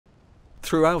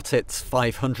Throughout its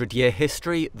 500-year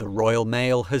history, the Royal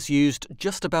Mail has used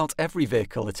just about every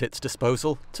vehicle at its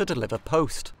disposal to deliver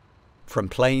post. From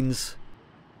planes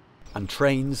and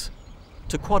trains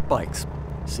to quad bikes,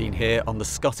 seen here on the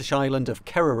Scottish island of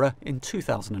Kerrera in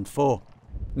 2004.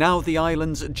 Now the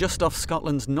islands just off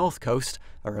Scotland's north coast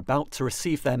are about to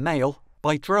receive their mail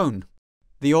by drone.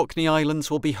 The Orkney Islands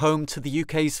will be home to the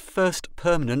UK's first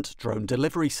permanent drone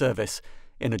delivery service,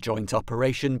 in a joint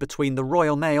operation between the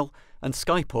Royal Mail and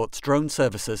Skyports drone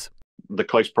services. The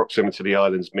close proximity to the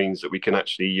islands means that we can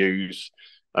actually use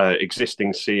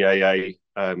existing CAA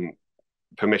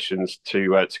permissions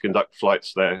to conduct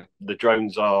flights there. The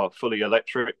drones are fully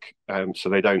electric, so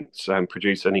they don't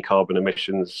produce any carbon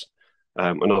emissions,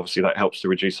 and obviously that helps to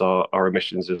reduce our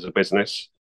emissions as a business.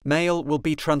 Mail will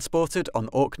be transported on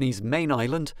Orkney's main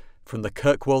island from the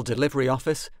Kirkwall delivery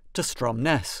office to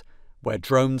Stromness, where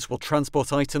drones will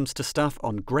transport items to staff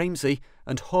on Graemsay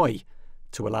and Hoy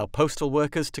to allow postal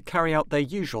workers to carry out their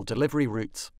usual delivery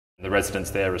routes. The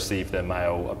residents there receive their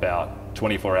mail about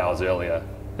 24 hours earlier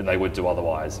than they would do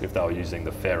otherwise if they were using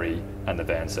the ferry and the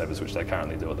van service, which they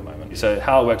currently do at the moment. So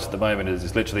how it works at the moment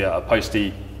is literally a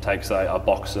postie takes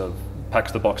packs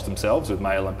the box themselves with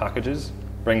mail and packages,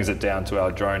 brings it down to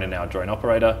our drone and our drone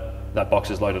operator. That box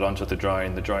is loaded onto the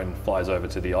drone flies over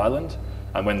to the island,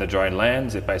 and when the drone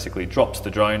lands, it basically drops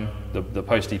the drone, the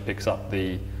postie picks up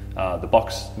the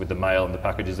box with the mail and the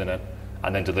packages in it,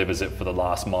 and then delivers it for the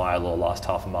last mile or last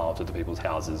half a mile to the people's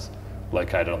houses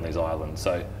located on these islands.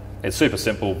 So it's super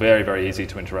simple, very, very easy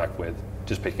to interact with,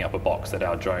 just picking up a box that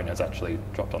our drone has actually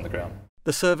dropped on the ground.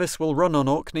 The service will run on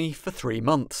Orkney for 3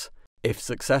 months. If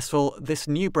successful, this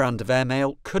new brand of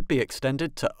airmail could be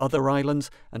extended to other islands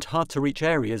and hard-to-reach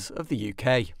areas of the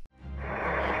UK.